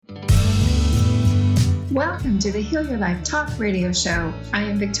Welcome to the Heal Your Life Talk radio show. I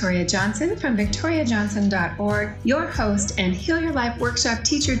am Victoria Johnson from victoriajohnson.org, your host and Heal Your Life workshop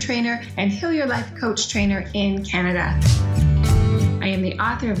teacher trainer and Heal Your Life coach trainer in Canada. I am the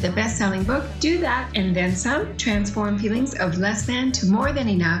author of the best-selling book, Do That and Then Some, Transform Feelings of Less Than to More Than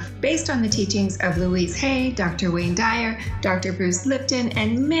Enough, based on the teachings of Louise Hay, Dr. Wayne Dyer, Dr. Bruce Lipton,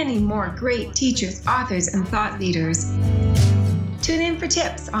 and many more great teachers, authors, and thought leaders. Tune in for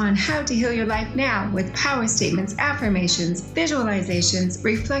tips on how to heal your life now with power statements, affirmations, visualizations,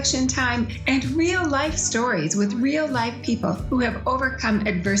 reflection time, and real life stories with real life people who have overcome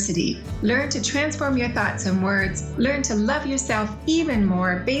adversity. Learn to transform your thoughts and words. Learn to love yourself even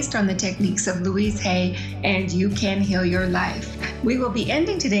more based on the techniques of Louise Hay, and you can heal your life. We will be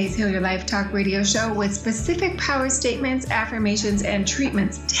ending today's Heal Your Life Talk radio show with specific power statements, affirmations, and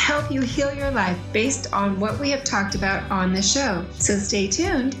treatments to help you heal your life based on what we have talked about on the show. So stay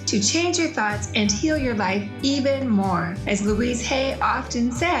tuned to change your thoughts and heal your life even more. As Louise Hay often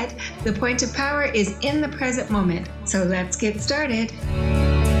said, the point of power is in the present moment. So let's get started.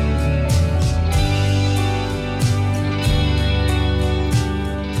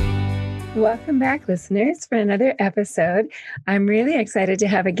 Welcome back, listeners, for another episode. I'm really excited to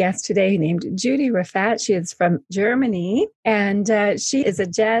have a guest today named Judy Rafat. She is from Germany, and she is a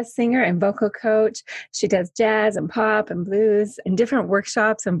jazz singer and vocal coach. She does jazz and pop and blues and different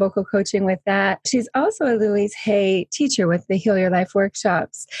workshops and vocal coaching with that. She's also a Louise Hay teacher with the Heal Your Life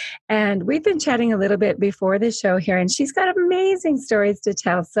workshops. And we've been chatting a little bit before the show here, and she's got amazing stories to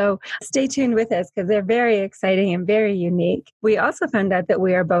tell. So stay tuned with us because they're very exciting and very unique. We also found out that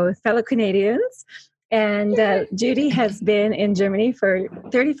we are both fellow Canadians. And Judy has been in Germany for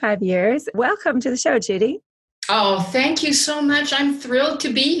 35 years. Welcome to the show, Judy. Oh, thank you so much. I'm thrilled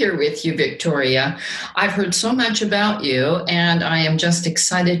to be here with you, Victoria. I've heard so much about you, and I am just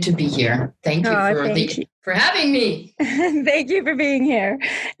excited to be here. Thank you for having me. Thank you for being here.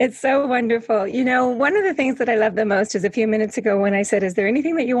 It's so wonderful. You know, one of the things that I love the most is a few minutes ago when I said, is there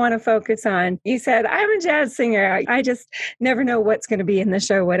anything that you want to focus on? You said, I'm a jazz singer. I just never know what's going to be in the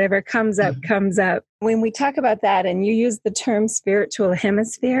show. Whatever comes up, comes up. When we talk about that, and you use the term spiritual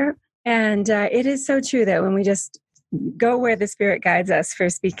hemisphere, and it is so true that when we just go where the Spirit guides us for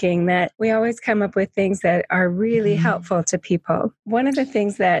speaking, that we always come up with things that are really helpful to people. One of the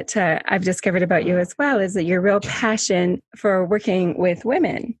things that I've discovered about you as well is that your real passion for working with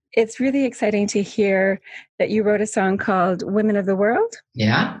women. It's really exciting to hear that you wrote a song called Women of the World.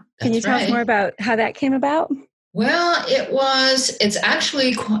 Yeah, Can you tell us more about how that came about? Well, it's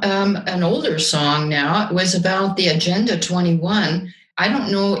actually an older song now. It was about the Agenda 21. I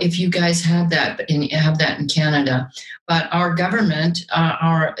don't know if you guys have that in Canada, but our government,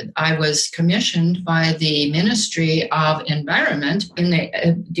 I was commissioned by the Ministry of Environment in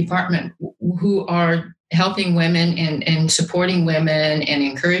the department who are helping women and supporting women and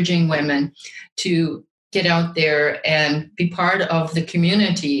encouraging women to get out there and be part of the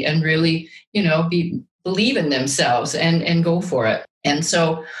community and really, believe in themselves and go for it. And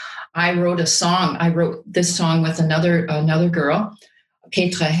so I wrote a song. I wrote this song with another girl,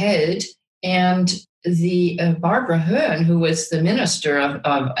 Petra Held, and the Barbara Höhn, who was the Minister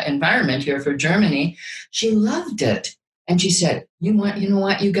of Environment here for Germany. She loved it. And she said, you know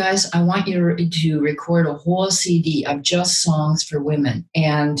what, you guys, I want you to record a whole CD of just songs for women.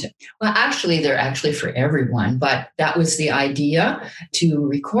 And, well, actually, they're actually for everyone. But that was the idea, to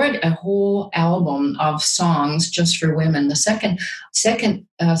record a whole album of songs just for women. The second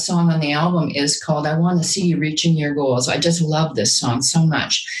song on the album is called I Want to See You Reaching Your Goals. I just love this song so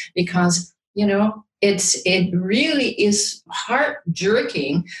much because, it really is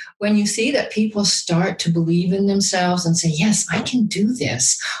heart-jerking when you see that people start to believe in themselves and say, yes, I can do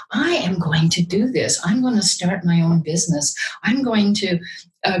this. I am going to do this. I'm going to start my own business. I'm going to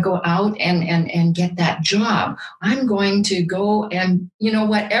go out and get that job. I'm going to go and,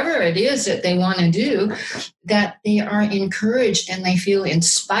 whatever it is that they want to do, that they are encouraged and they feel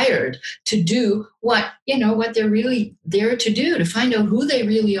inspired to do what they're really there to do, to find out who they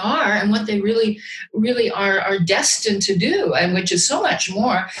really are and what they really are destined to do, and which is so much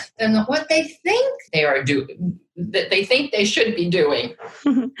more than what they think they are doing, that they think they should be doing,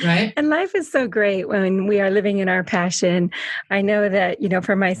 right? And life is so great when we are living in our passion. I know that,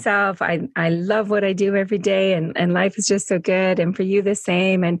 for myself, I love what I do every day, and life is just so good. And for you, the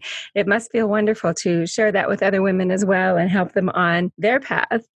same. And it must feel wonderful to share that with other women as well and help them on their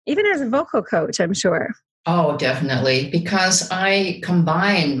path, even as a vocal coach, I'm sure. Oh, definitely. Because I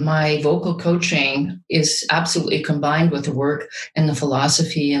combine my vocal coaching is absolutely combined with the work and the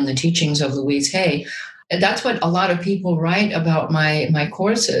philosophy and the teachings of Louise Hay. that's what a lot of people write about my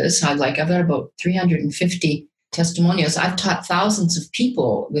courses. I've got about 350 testimonials. I've taught thousands of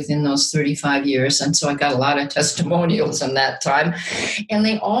people within those 35 years. And so I got a lot of testimonials in that time. And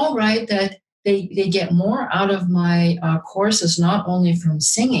they all write that they get more out of my courses, not only from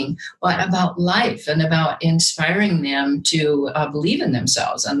singing, but about life and about inspiring them to believe in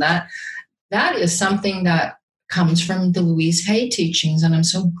themselves. And that is something that comes from the Louise Hay teachings. And I'm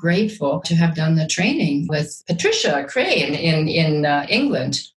so grateful to have done the training with Patricia Crane in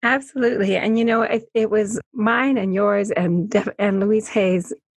England. Absolutely. And, it was mine and yours and Louise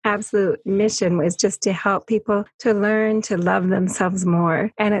Hay's absolute mission was just to help people to learn to love themselves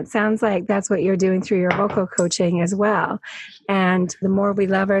more. And it sounds like that's what you're doing through your vocal coaching as well. And the more we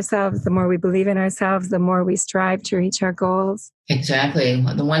love ourselves, the more we believe in ourselves, the more we strive to reach our goals. Exactly.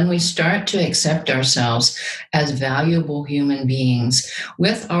 When we start to accept ourselves as valuable human beings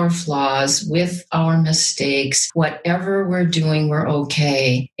with our flaws, with our mistakes, whatever we're doing, we're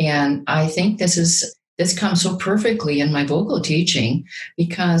okay. And I think this comes so perfectly in my vocal teaching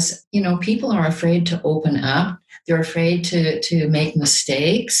because, people are afraid to open up. They're afraid to make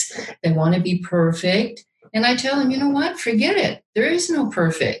mistakes. They want to be perfect. And I tell them, you know what? Forget it. There is no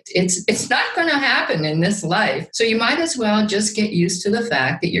perfect. It's not going to happen in this life. So you might as well just get used to the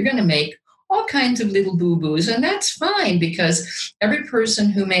fact that you're going to make all kinds of little boo-boos. And that's fine because every person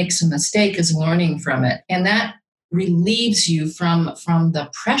who makes a mistake is learning from it. And that relieves you from the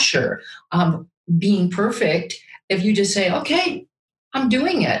pressure of being perfect. If you just say, okay, I'm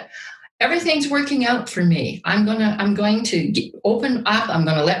doing it. Everything's working out for me. I'm going to open up. I'm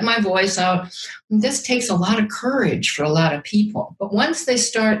going to let my voice out. And this takes a lot of courage for a lot of people. But once they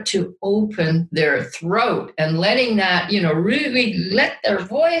start to open their throat and letting that, really let their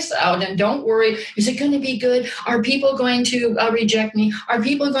voice out and don't worry, is it going to be good? Are people going to reject me? Are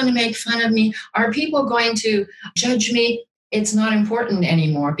people going to make fun of me? Are people going to judge me? It's not important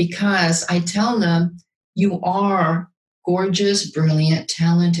anymore because I tell them you are gorgeous, brilliant,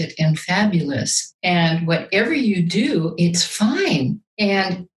 talented, and fabulous. And whatever you do, it's fine.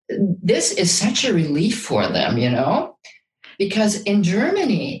 And this is such a relief for them, because in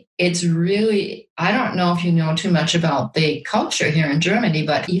Germany, it's really, I don't know if you know too much about the culture here in Germany,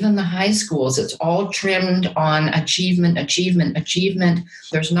 but even the high schools, it's all trimmed on achievement.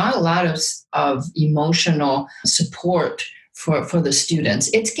 There's not a lot of emotional support for the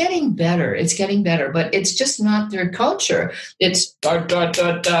students. It's getting better, but it's just not their culture. It's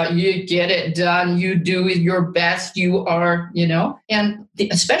you get it done, you do your best, you are, and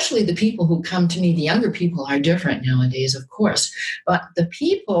especially the people who come to me, the younger people are different nowadays, of course, but the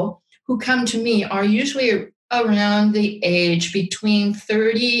people who come to me are usually around the age between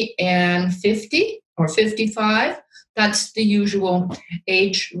 30 and 50 or 55. That's the usual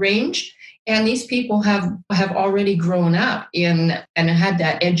age range. And these people have already grown up and had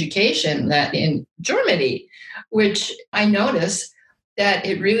that education that in Germany, which I notice that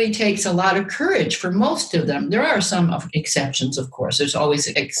it really takes a lot of courage for most of them. There are some exceptions, of course. There's always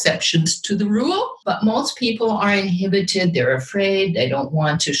exceptions to the rule, but most people are inhibited. They're afraid. They don't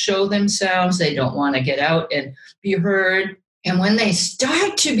want to show themselves. They don't want to get out and be heard. And when they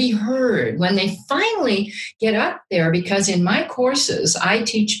start to be heard, when they finally get up there, because in my courses, I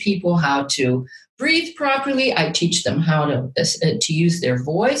teach people how to breathe properly. I teach them how to use their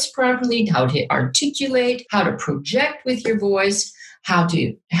voice properly, how to articulate, how to project with your voice, how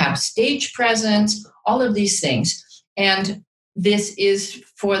to have stage presence, all of these things. And this is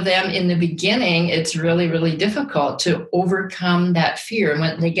for them in the beginning, it's really, really difficult to overcome that fear. And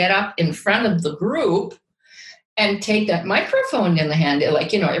when they get up in front of the group, and take that microphone in the hand,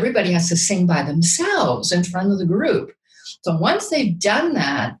 everybody has to sing by themselves in front of the group. So once they've done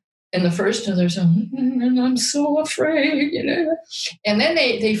that, in the first one, they're saying, I'm so afraid, And then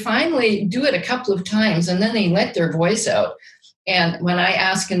they finally do it a couple of times, and then they let their voice out. And when I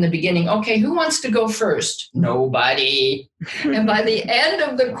ask in the beginning, okay, who wants to go first? Nobody. And by the end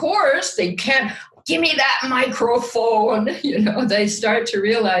of the course, they can't, give me that microphone. They start to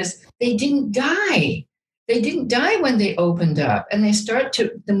realize they didn't die. They didn't die when they opened up. And they start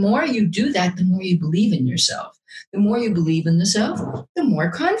to, the more you do that, the more you believe in yourself. The more you believe in yourself, the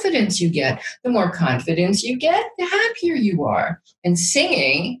more confidence you get. The more confidence you get, the happier you are. And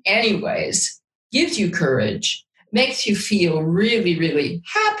singing, anyways, gives you courage, makes you feel really, really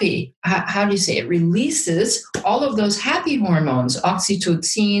happy. How do you say it? Releases all of those happy hormones,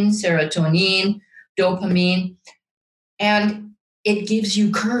 oxytocin, serotonin, dopamine, and it gives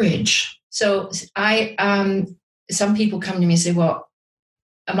you courage. So some people come to me and say, well,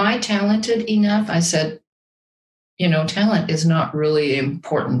 am I talented enough? I said, talent is not really an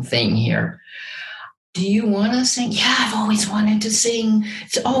important thing here. do you want to sing? Yeah, I've always wanted to sing.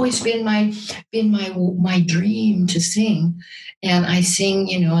 It's always been my dream to sing. And I sing,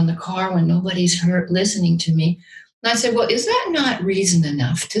 in the car when nobody's listening to me. And I said, well, is that not reason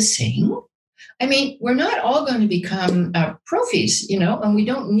enough to sing? I mean, we're not all going to become profis, and we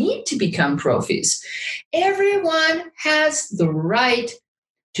don't need to become profis. Everyone has the right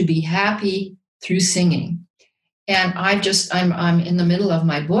to be happy through singing. And I'm in the middle of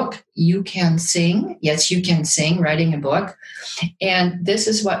my book, You Can Sing. Yes, you can sing, writing a book. And this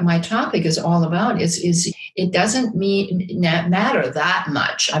is what my topic is all about, is it doesn't matter that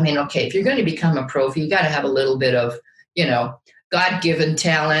much. I mean, okay, if you're going to become a profi, you got to have a little bit of, God-given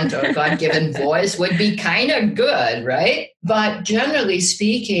talent or God-given voice would be kind of good, right? But generally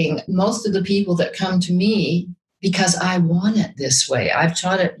speaking, most of the people that come to me, because I want it this way. I've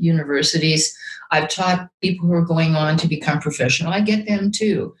taught at universities. I've taught people who are going on to become professional. I get them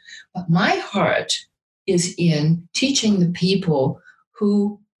too. But my heart is in teaching the people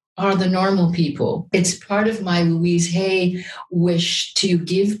who are the normal people. It's part of my Louise Hay wish to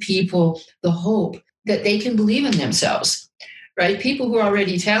give people the hope that they can believe in themselves, right? People who are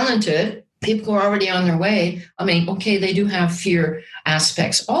already talented, people who are already on their way. I mean, okay, they do have fear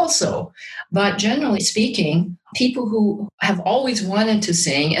aspects also, but generally speaking, people who have always wanted to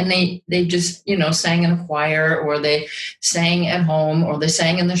sing and they just, sang in a choir, or they sang at home, or they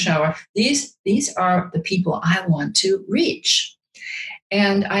sang in the shower. These are the people I want to reach.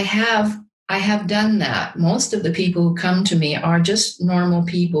 And I have done that. Most of the people who come to me are just normal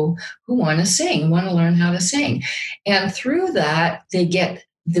people who want to sing, want to learn how to sing. And through that, they get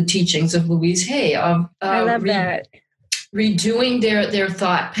the teachings of Louise Hay, of I love that. Redoing their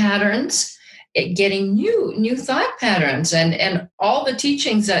thought patterns, getting new thought patterns, and all the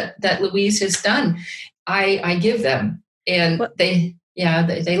teachings that Louise has done, I give them, and they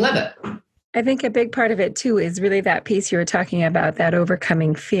love it. I think a big part of it too is really that piece you were talking about, that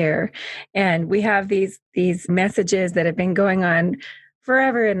overcoming fear. And we have these messages that have been going on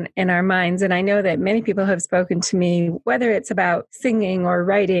forever in our minds. And I know that many people have spoken to me, whether it's about singing or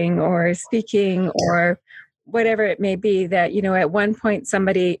writing or speaking or whatever it may be, that, at one point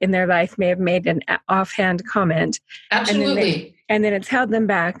somebody in their life may have made an offhand comment. Absolutely. And then it's held them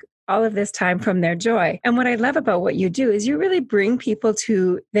back all of this time from their joy. And what I love about what you do is you really bring people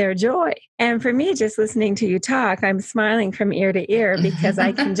to their joy. And for me, just listening to you talk, I'm smiling from ear to ear, because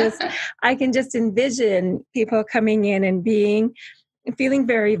I can just envision people coming in and feeling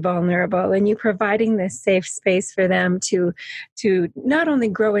very vulnerable, and you providing this safe space for them to not only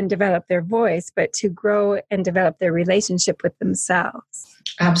grow and develop their voice, but to grow and develop their relationship with themselves.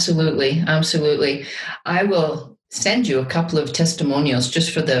 Absolutely. Absolutely. I will send you a couple of testimonials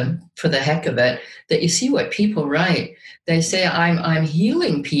just for the heck of it, that you see what people write. They say, I'm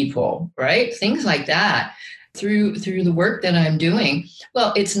healing people, right? Things like that through the work that I'm doing.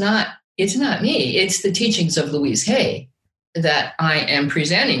 Well, it's not me. It's the teachings of Louise Hay that I am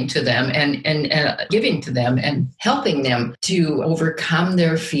presenting to them and giving to them and helping them to overcome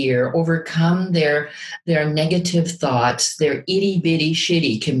their fear, overcome their negative thoughts, their itty bitty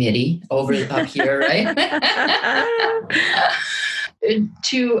shitty committee up here, right?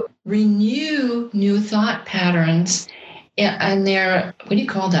 To renew new thought patterns. And they're, what do you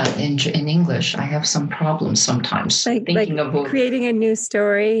call that in English? I have some problems sometimes thinking of creating a new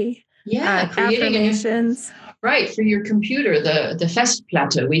story. Yeah, creating affirmations. Right, for your computer, the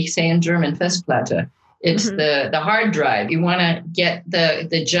Festplatte, we say in German, Festplatte. It's the hard drive. You want to get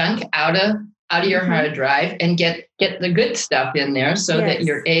the junk out of your hard drive and get the good stuff in there, so that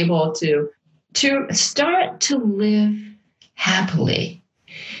you're able to start to live happily.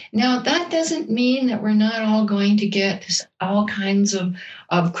 Now, that doesn't mean that we're not all going to get all kinds of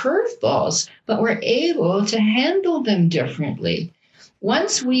curveballs, but we're able to handle them differently.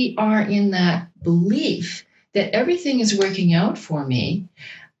 Once we are in that belief that everything is working out for me,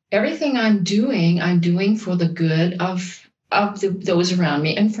 everything I'm doing for the good of those around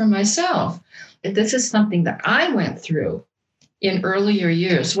me and for myself. This is something that I went through in earlier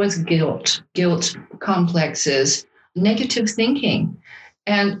years, was guilt complexes, negative thinking.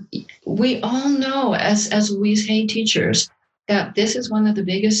 And we all know as Louise Hay teachers that this is one of the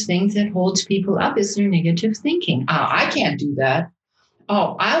biggest things that holds people up, is their negative thinking. I can't do that.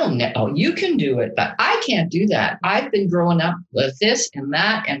 Oh, you can do it, but I can't do that. I've been growing up with this and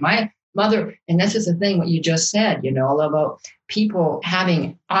that, and my mother, and this is the thing, what you just said, about people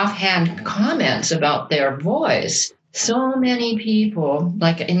having offhand comments about their voice. So many people,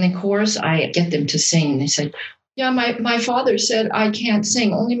 like in the course, I get them to sing. They said, yeah, my father said I can't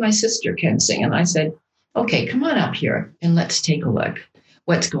sing. Only my sister can sing. And I said, okay, come on up here and let's take a look.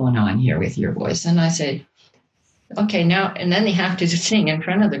 what's going on here with your voice? And I say, okay, now, and then they have to sing in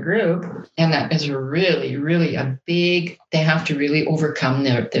front of the group. And that is really, really they have to really overcome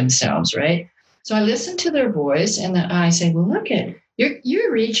themselves, right? So I listen to their voice and I say, well, look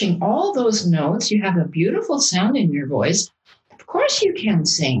you're reaching all those notes. You have a beautiful sound in your voice. Of course you can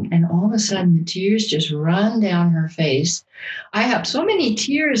sing. And all of a sudden the tears just run down her face. I have so many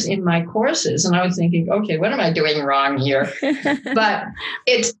tears in my courses, and I was thinking, okay, what am I doing wrong here? But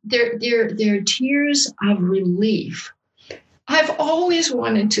they're tears of relief. I've always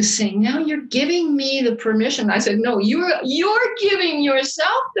wanted to sing. Now you're giving me the permission. I said, no, you're giving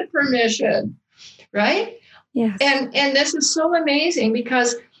yourself the permission, right? Yes. And this is so amazing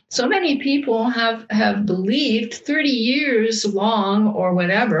because so many people have believed 30 years long or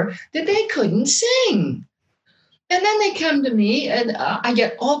whatever that they couldn't sing. And then they come to me, and I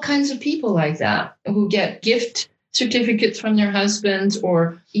get all kinds of people like that who get gift certificates from their husbands,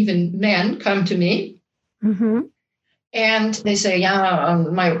 or even men come to me. Mm-hmm. And they say, yeah,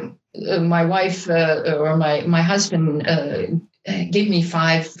 my wife or my husband gave me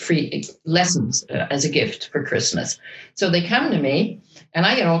 5 free lessons as a gift for Christmas. So they come to me, and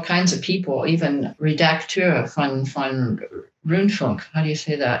I get all kinds of people, even redacteur von Rundfunk. How do you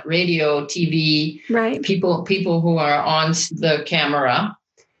say that? Radio, TV, right? People who are on the camera.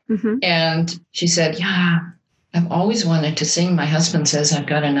 Mm-hmm. And she said, yeah, I've always wanted to sing. My husband says I've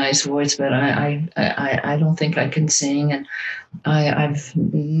got a nice voice, but I don't think I can sing. And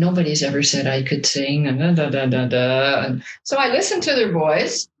nobody's ever said I could sing. And da, da, da, da, da. And so I listen to their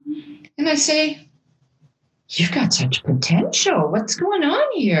voice and I say, you've got such potential. What's going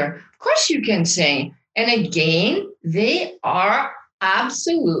on here? Of course you can sing. And again, they are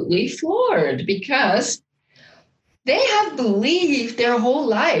absolutely floored because they have believed their whole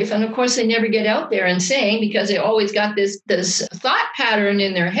life. And of course, they never get out there and sing because they always got this thought pattern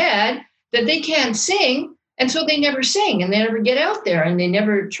in their head that they can't sing. And so they never sing, and they never get out there, and they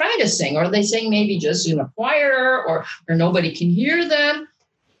never try to sing, or they sing maybe just in a choir or nobody can hear them.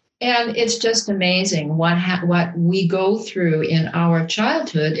 And it's just amazing what we go through in our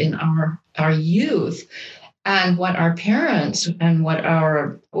childhood, in our youth, and what our parents and what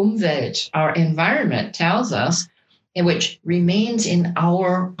our Umwelt, our environment tells us, and which remains in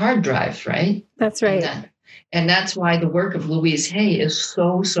our hard drive, right? That's right. And that's why the work of Louise Hay is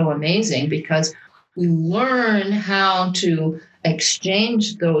so, so amazing, because we learn how to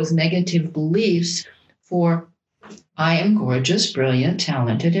exchange those negative beliefs for I am gorgeous, brilliant,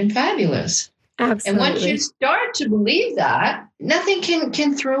 talented, and fabulous. Absolutely. And once you start to believe that, nothing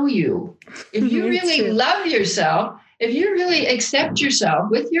can throw you. If you really love yourself, if you really accept yourself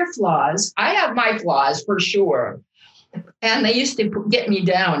with your flaws, I have my flaws for sure. And they used to get me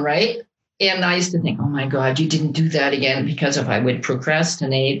down, right? And I used to think, oh my God, you didn't do that again, because if I would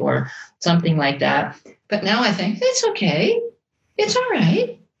procrastinate or something like that. But now I think it's okay. It's all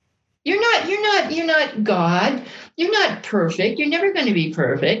right. You're not God. You're not perfect. You're never going to be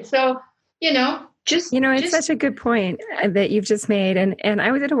perfect. So, it's such a good point that you've just made. And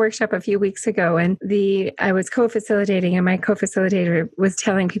I was at a workshop a few weeks ago, and I was co-facilitating, and my co-facilitator was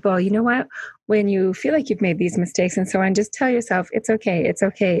telling people, you know what, when you feel like you've made these mistakes and so on, just tell yourself, it's okay, it's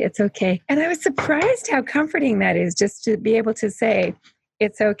okay, it's okay. And I was surprised how comforting that is, just to be able to say,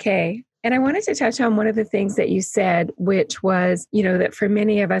 it's okay. And I wanted to touch on one of the things that you said, which was, that for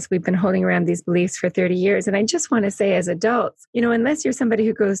many of us, we've been holding around these beliefs for 30 years. And I just want to say, as adults, unless you're somebody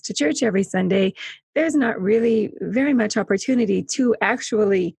who goes to church every Sunday, there's not really very much opportunity to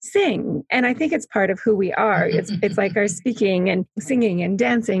actually sing. And I think it's part of who we are. It's like our speaking and singing and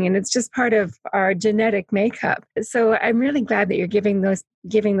dancing, and it's just part of our genetic makeup. So I'm really glad that you're giving those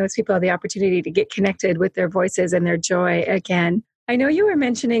people the opportunity to get connected with their voices and their joy again. I know you were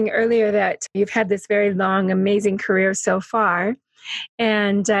mentioning earlier that you've had this very long, amazing career so far,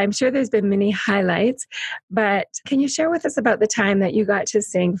 and I'm sure there's been many highlights, but can you share with us about the time that you got to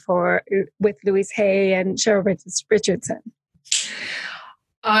sing with Louise Hay and Cheryl Richardson?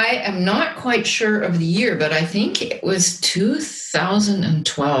 I am not quite sure of the year, but I think it was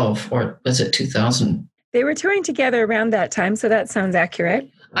 2012, or was it 2000? They were touring together around that time, so that sounds accurate.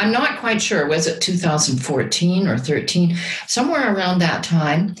 I'm not quite sure. Was it 2014 or 13? Somewhere around that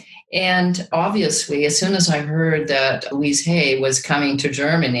time. And obviously, as soon as I heard that Louise Hay was coming to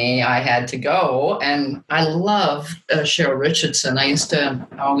Germany, I had to go. And I love Cheryl Richardson. I used to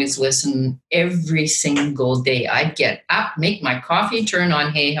always listen every single day. I'd get up, make my coffee, turn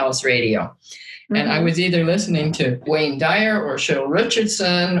on Hay House Radio. Mm-hmm. And I was either listening to Wayne Dyer or Cheryl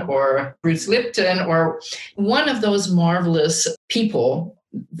Richardson or Bruce Lipton or one of those marvelous people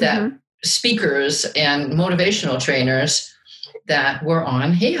that speakers and motivational trainers that were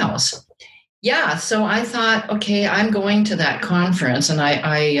on Hay House. Yeah, so I thought, okay, I'm going to that conference, and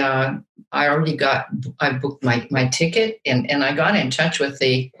I booked my ticket, and I got in touch with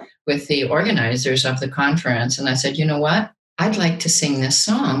the organizers of the conference, and I said, you know what, I'd like to sing this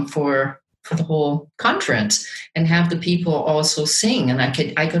song for the whole conference and have the people also sing, and I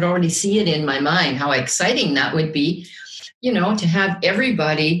could already see it in my mind how exciting that would be, to have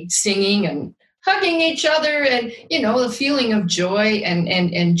everybody singing and hugging each other, and the feeling of joy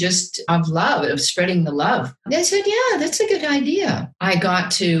and just of love, of spreading the love. They said, yeah, that's a good idea. I got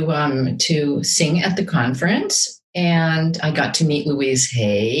to sing at the conference, and I got to meet Louise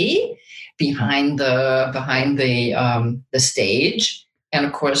Hay behind the stage, and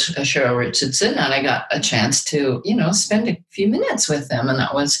of course Cheryl Richardson, and I got a chance to spend a few minutes with them, and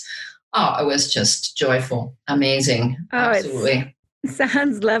it was just joyful, amazing, absolutely.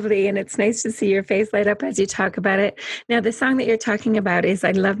 Sounds lovely, and it's nice to see your face light up as you talk about it. Now, the song that you're talking about is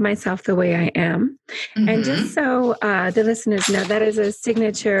I Love Myself the Way I Am. Mm-hmm. And just so the listeners know, that is a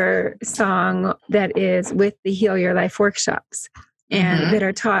signature song that is with the Heal Your Life workshops, and that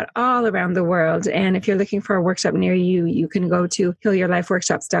are taught all around the world. And if you're looking for a workshop near you, you can go to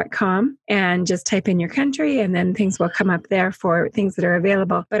healyourlifeworkshops.com and just type in your country, and then things will come up there for things that are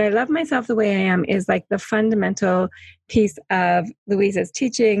available. But I Love Myself the Way I Am is like the fundamental piece of Louise's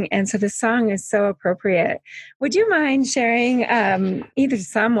teaching. And so the song is so appropriate. Would you mind sharing either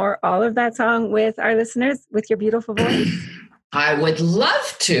some or all of that song with our listeners with your beautiful voice? I would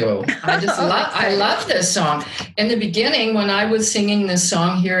love to. I love this song. In the beginning, when I was singing this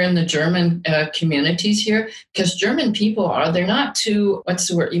song here in the German communities here, because German people they're not too, what's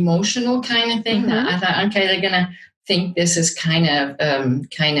the word, emotional kind of thing. I thought, okay, they're going to think this is kind of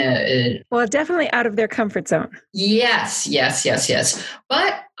well, definitely out of their comfort zone. Yes.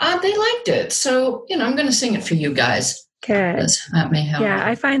 But they liked it. So, I'm going to sing it for you guys. Okay. That may help. Yeah,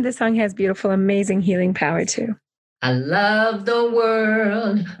 I find this song has beautiful, amazing healing power too. I love the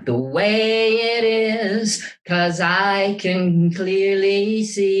world the way it is, 'cause I can clearly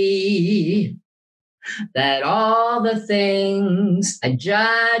see that all the things I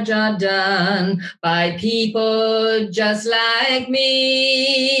judge are done by people just like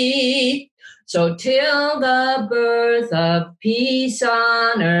me. So till the birth of peace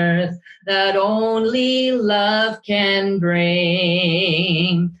on earth that only love can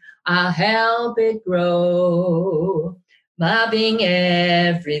bring, I'll help it grow, loving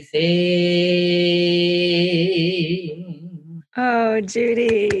everything. Oh,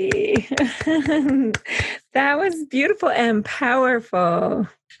 Judy, that was beautiful and powerful.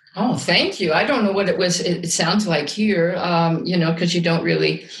 Oh, thank you. I don't know what it sounds like here, because you don't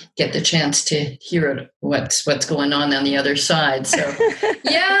really get the chance to hear it, what's going on the other side. So,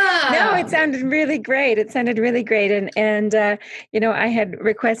 yeah. No, it sounded really great. And I had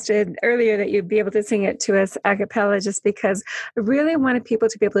requested earlier that you'd be able to sing it to us a cappella, just because I really wanted people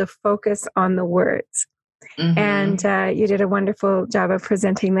to be able to focus on the words. Mm-hmm. And you did a wonderful job of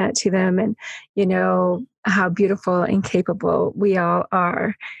presenting that to them, and, how beautiful and capable we all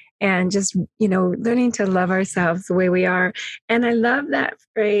are. And just, learning to love ourselves the way we are. And I love that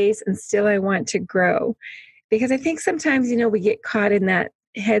phrase, and still I want to grow. Because I think sometimes, we get caught in that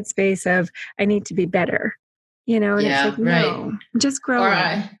headspace of, I need to be better. And it's like, no, just grow.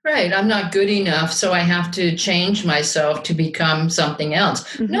 Right. I'm not good enough, so I have to change myself to become something else.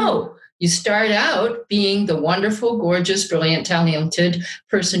 Mm-hmm. No, you start out being the wonderful, gorgeous, brilliant, talented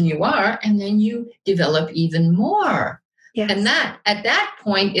person you are, and then you develop even more. Yes. And that, at that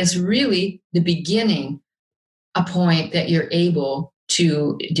point, is really the beginning, a point that you're able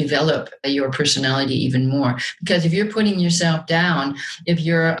to develop your personality even more. Because if you're putting yourself down, if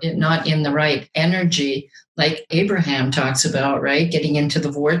you're not in the right energy, like Abraham talks about, right? Getting into the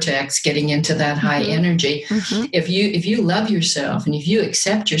vortex, getting into that high energy. Mm-hmm. If you love yourself, and if you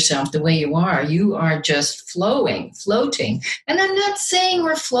accept yourself the way you are just floating. And I'm not saying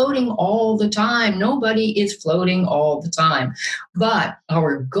we're floating all the time. Nobody is floating all the time. But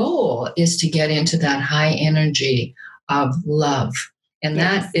our goal is to get into that high energy of love. And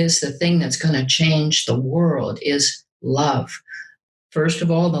that is the thing that's going to change the world, is love. First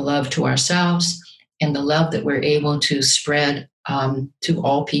of all, the love to ourselves, and the love that we're able to spread to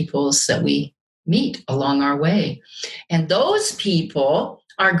all peoples that we meet along our way. And those people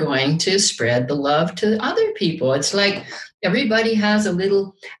are going to spread the love to other people. It's like everybody has a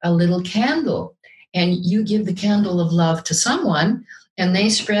little candle, and you give the candle of love to someone, and they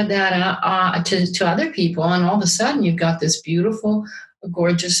spread that out to other people. And all of a sudden, you've got this beautiful,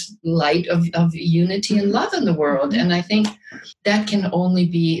 gorgeous light of unity and love in the world. And I think that can only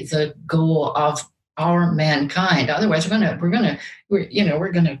be the goal of our mankind. Otherwise, we're gonna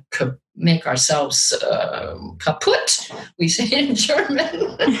make ourselves kaputt. We say in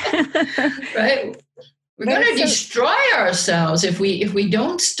German, right? We're going to destroy ourselves if we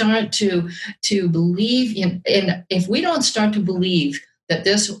don't start to believe in if we don't start to believe that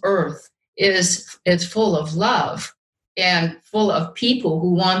this earth is full of love and full of people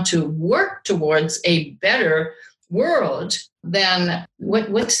who want to work towards a better world, then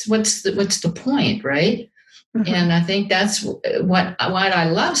what's the point, right? Mm-hmm. And I think that's what I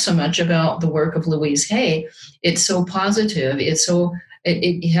love so much about the work of Louise Hay. It's so positive.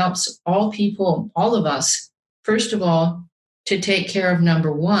 It helps all people, all of us, first of all, to take care of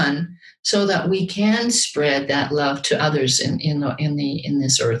number one, so that we can spread that love to others in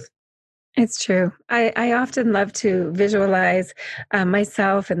this earth. It's true. I often love to visualize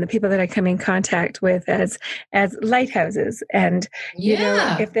myself and the people that I come in contact with as lighthouses. And, you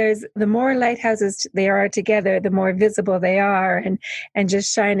know, if the more lighthouses there are together, the more visible they are and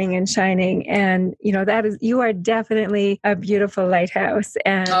just shining and shining. And, you know, you are definitely a beautiful lighthouse.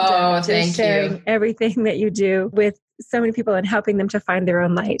 And just sharing everything that you do with so many people and helping them to find their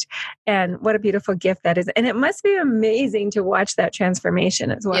own light. And what a beautiful gift that is. And it must be amazing to watch that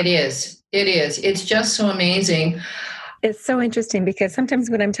transformation as well. It is. It's just so amazing. It's so interesting because sometimes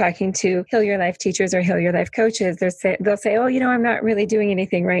when I'm talking to Heal Your Life teachers or Heal Your Life coaches, they'll say, oh, you know, I'm not really doing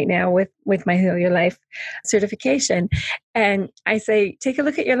anything right now with my Heal Your Life certification. And I say, take a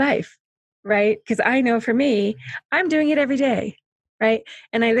look at your life, right? Because I know for me, I'm doing it every day. Right.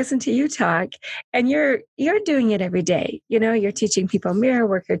 And I listen to you talk and you're doing it every day. You know, you're teaching people mirror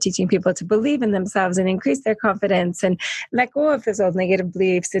work. You're teaching people to believe in themselves and increase their confidence and let go of those old negative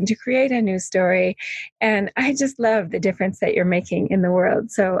beliefs and to create a new story. And I just love the difference that you're making in the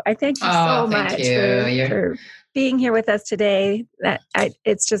world. So I thank you so much for being here with us today.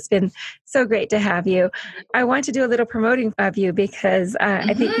 It's just been so great to have you. I want to do a little promoting of you because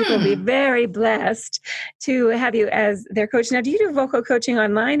I think people will be very blessed to have you as their coach. Now, do you do vocal coaching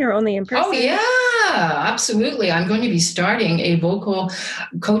online or only in person? Oh, yeah, absolutely. I'm going to be starting a vocal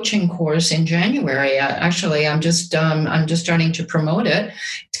coaching course in January. Actually, I'm just starting to promote it.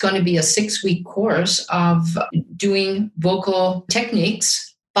 It's going to be a 6-week course of doing vocal techniques,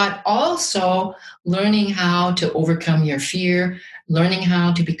 but also learning how to overcome your fear, learning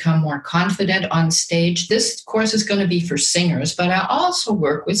how to become more confident on stage. This course is going to be for singers, but I also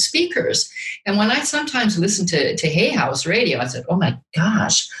work with speakers. And when I sometimes listen to Hay House Radio, I said, oh my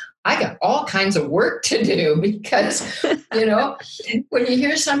gosh, I got all kinds of work to do because, you know, when you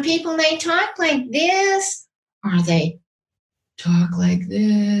hear some people, they talk like this, or they talk like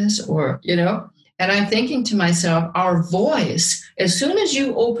this, or, you know, and I'm thinking to myself, our voice, as soon as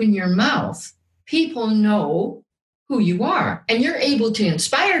you open your mouth, people know who you are and you're able to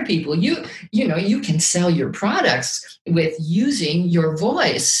inspire people. You can sell your products with using your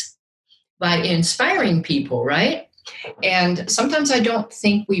voice by inspiring people, right? And sometimes I don't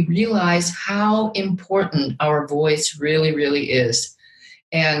think we realize how important our voice really, really is.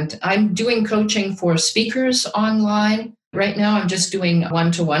 And I'm doing coaching for speakers online. Right now, I'm just doing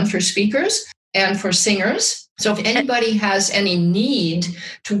one-to-one for speakers and for singers. So if anybody has any need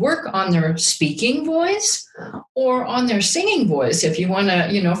to work on their speaking voice or on their singing voice, if you want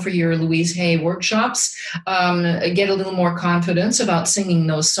to, for your Louise Hay workshops, get a little more confidence about singing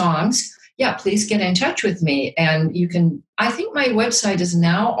those songs, please get in touch with me. And you can, I think my website is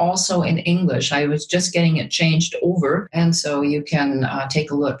now also in English. I was just getting it changed over. And so you can take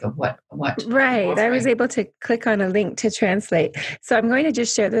a look at what. Right. I was able to click on a link to translate. So I'm going to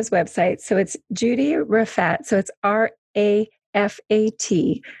just share those websites. So it's Judy Rafat. So it's RAFAT.de.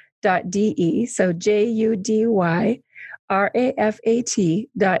 So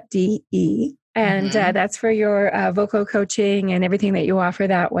JUDYRAFAT.de. And that's for your vocal coaching and everything that you offer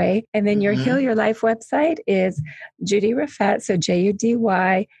that way. And then your Heal Your Life website is Judy Rafat, so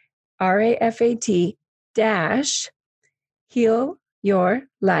JUDYRAFAT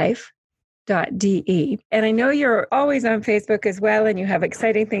 -healyourlife.de. And I know you're always on Facebook as well, and you have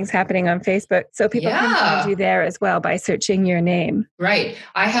exciting things happening on Facebook. So people can find you there as well by searching your name. Right.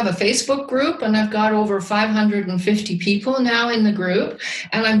 I have a Facebook group, and I've got over 550 people now in the group.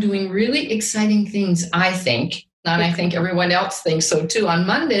 And I'm doing really exciting things, I think. And I think everyone else thinks so too. On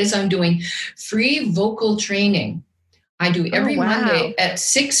Mondays, I'm doing free vocal training. I do every Monday at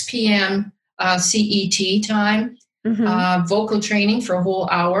 6 p.m. CET time, vocal training for a whole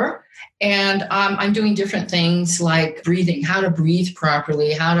hour. And I'm doing different things like breathing, how to breathe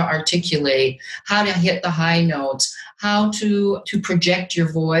properly, how to articulate, how to hit the high notes, how to project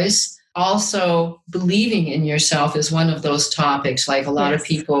your voice, Also, believing in yourself is one of those topics. Like a lot of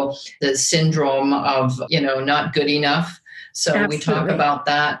people, the syndrome of, not good enough. So Absolutely. We talk about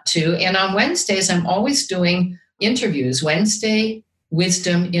that too. And on Wednesdays, I'm always doing interviews, Wednesday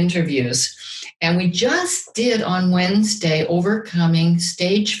wisdom interviews. And we just did on Wednesday, overcoming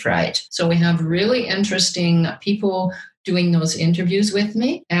stage fright. So we have really interesting people doing those interviews with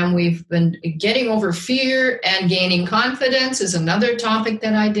me. And we've been getting over fear and gaining confidence is another topic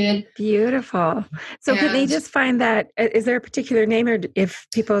that I did. Beautiful. So can they just find that? Is there a particular name, or if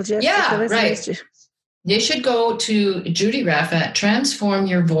people just... Yeah, right. They should go to Judy Raffat, Transform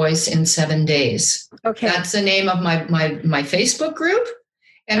Your Voice in 7 Days. Okay. That's the name of my Facebook group.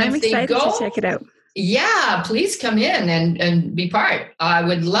 And I'm excited to check it out. Yeah, please come in and be part. I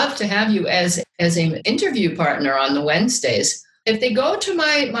would love to have you as an interview partner on the Wednesdays. If they go to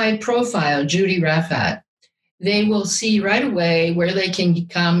my profile, Judy Raffat, they will see right away where they can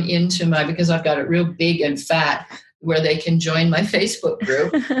come into because I've got it real big and fat, where they can join my Facebook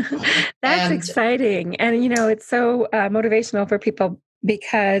group. That's exciting. And, it's so motivational for people,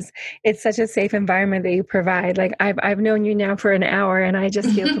 because it's such a safe environment that you provide. Like I've known you now for an hour, and I just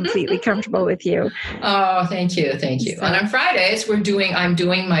feel completely comfortable with you. Oh, thank you. Thank you. So, and on Fridays, I'm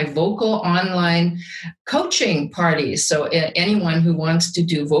doing my vocal online coaching parties. So anyone who wants to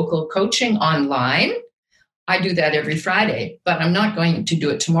do vocal coaching online, I do that every Friday, but I'm not going to do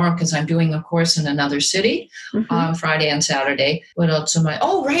it tomorrow because I'm doing a course in another city on Friday and Saturday. What else am I?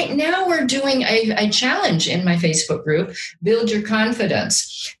 Oh, right now we're doing a challenge in my Facebook group, Build Your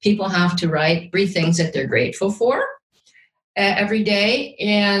Confidence. People have to write 3 things that they're grateful for every day,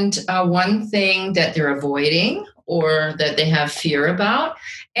 and one thing that they're avoiding or that they have fear about.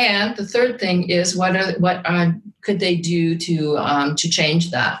 And the third thing is what could they do to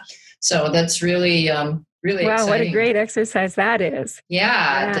change that? So that's really really wow, exciting. What a great exercise that is.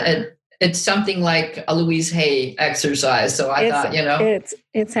 Yeah. It's something like a Louise Hay exercise. So I thought,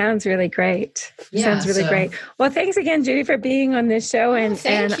 It sounds really great. Sounds really great. Well, thanks again, Judy, for being on this show. And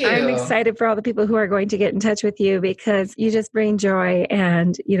I'm excited for all the people who are going to get in touch with you, because you just bring joy,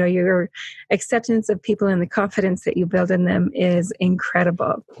 and, your acceptance of people and the confidence that you build in them is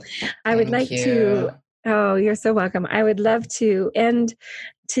incredible. I would like to... Oh, you're so welcome. I would love to end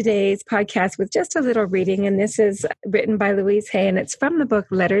today's podcast with just a little reading, and this is written by Louise Hay, and it's from the book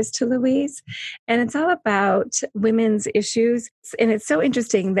Letters to Louise, and it's all about women's issues. And it's so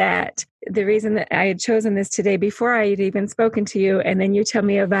interesting that the reason that I had chosen this today, before I had even spoken to you, and then you tell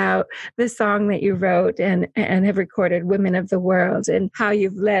me about the song that you wrote and have recorded, Women of the World, and how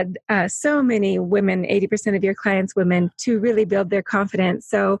you've led so many women, 80% of your clients women, to really build their confidence.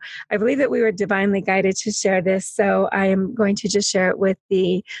 So I believe that we were divinely guided to share this. So I am going to just share it with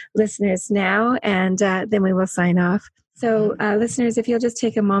the listeners now, and then we will sign off. So listeners, if you'll just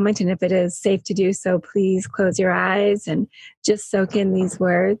take a moment, and if it is safe to do so, please close your eyes and just soak in these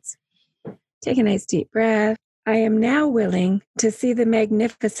words. Take a nice deep breath. I am now willing to see the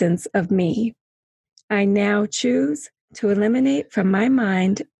magnificence of me. I now choose to eliminate from my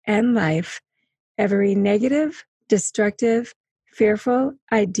mind and life every negative, destructive, fearful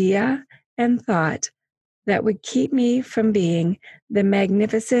idea and thought that would keep me from being the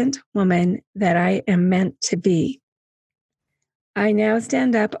magnificent woman that I am meant to be. I now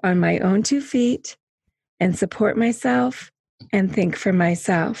stand up on my own 2 feet and support myself and think for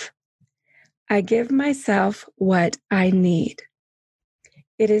myself. I give myself what I need.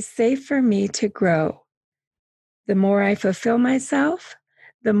 It is safe for me to grow. The more I fulfill myself,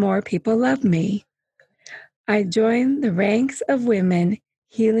 the more people love me. I join the ranks of women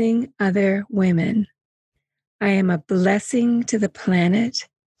healing other women. I am a blessing to the planet.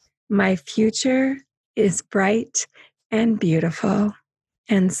 My future is bright and beautiful,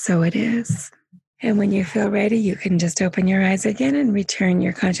 and so it is. And when you feel ready, you can just open your eyes again and return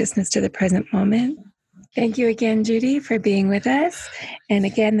your consciousness to the present moment. Thank you again, Judy, for being with us. And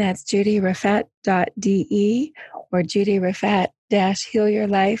again, that's judyraffat.de or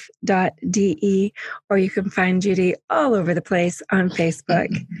judyraffat-healyourlife.de, or you can find Judy all over the place on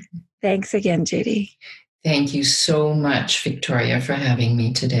Facebook. Thanks again, Judy. Thank you so much, Victoria, for having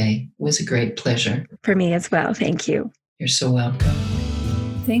me today. It was a great pleasure. For me as well. Thank you. You're so welcome.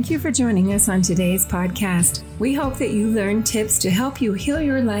 Thank you for joining us on today's podcast. We hope that you learned tips to help you heal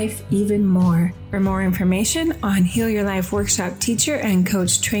your life even more. For more information on Heal Your Life Workshop Teacher and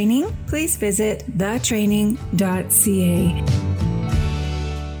Coach Training, please visit thetraining.ca.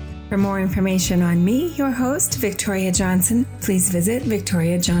 For more information on me, your host, Victoria Johnson, please visit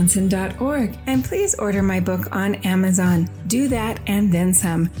victoriajohnson.org. And please order my book on Amazon. Do that and then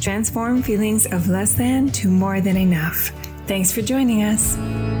some. Transform feelings of less than to more than enough. Thanks for joining us.